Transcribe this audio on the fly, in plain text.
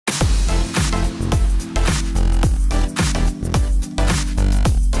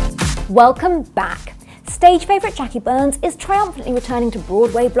Welcome back. Stage favourite Jackie Burns is triumphantly returning to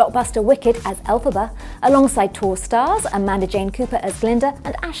Broadway blockbuster Wicked as Elphaba, alongside tour stars Amanda Jane Cooper as Glinda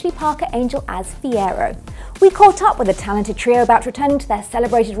and Ashley Parker Angel as Fiyero. We caught up with the talented trio about returning to their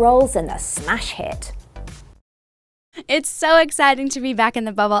celebrated roles in the smash hit. It's so exciting to be back in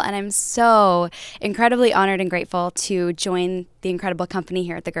the bubble, and I'm so incredibly honored and grateful to join the incredible company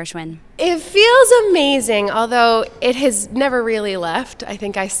here at the Gershwin. It feels amazing, although it has never really left. I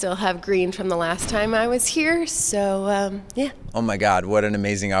think I still have green from the last time I was here, so yeah. Oh my God, what an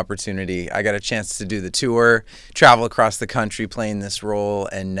amazing opportunity. I got a chance to do the tour, travel across the country playing this role,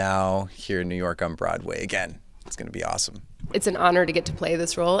 and now here in New York on Broadway again. It's going to be awesome. It's an honor to get to play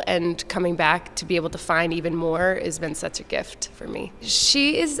this role, and coming back to be able to find even more has been such a gift for me.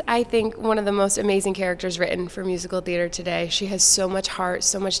 She is, I think, one of the most amazing characters written for musical theater today. She has so much heart,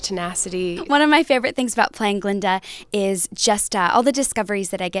 so much tenacity. One of my favorite things about playing Glinda is just all the discoveries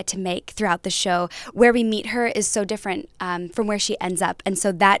that I get to make throughout the show. Where we meet her is so different from where she ends up, and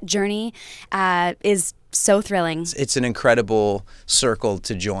so that journey is so thrilling. It's an incredible circle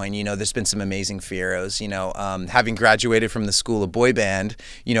to join. You know, there's been some amazing Fiyeros. You know, having graduated from the School of Boy Band,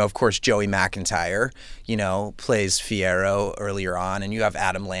 you know, of course, Joey McIntyre, you know, plays Fiyero earlier on, and you have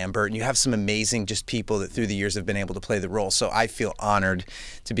Adam Lambert, and you have some amazing just people that through the years have been able to play the role. So I feel honored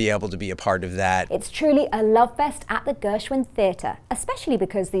to be able to be a part of that. It's truly a love fest at the Gershwin Theatre, especially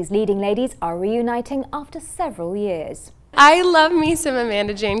because these leading ladies are reuniting after several years. I love me some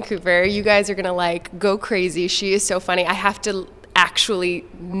Amanda Jane Cooper. You guys are gonna like go crazy. She is so funny. I have to actually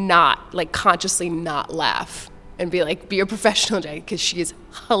not, like consciously not laugh and be like, be a professional, Jackie, because she is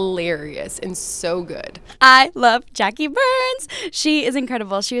hilarious and so good. I love Jackie Burns. She is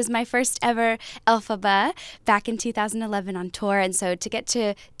incredible. She was my first ever Elphaba back in 2011 on tour, and so to get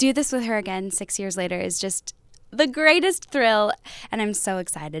to do this with her again 6 years later is just the greatest thrill, and I'm so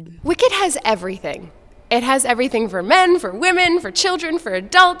excited. Wicked has everything. It has everything for men, for women, for children, for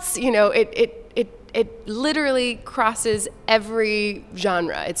adults. You know, it literally crosses every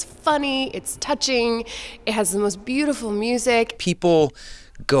genre. It's funny, it's touching, it has the most beautiful music. People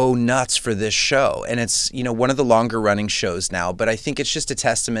go nuts for this show, and it's, you know, one of the longer running shows now, but I think it's just a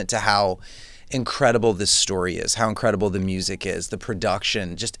testament to how incredible this story is, how incredible the music is, the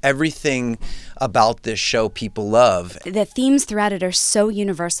production, just everything about this show people love. The themes throughout it are so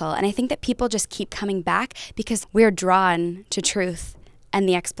universal, and I think that people just keep coming back because we're drawn to truth and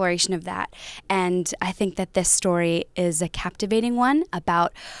the exploration of that. And I think that this story is a captivating one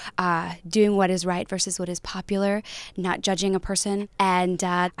about doing what is right versus what is popular, not judging a person, and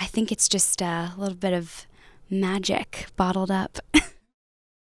I think it's just a little bit of magic bottled up.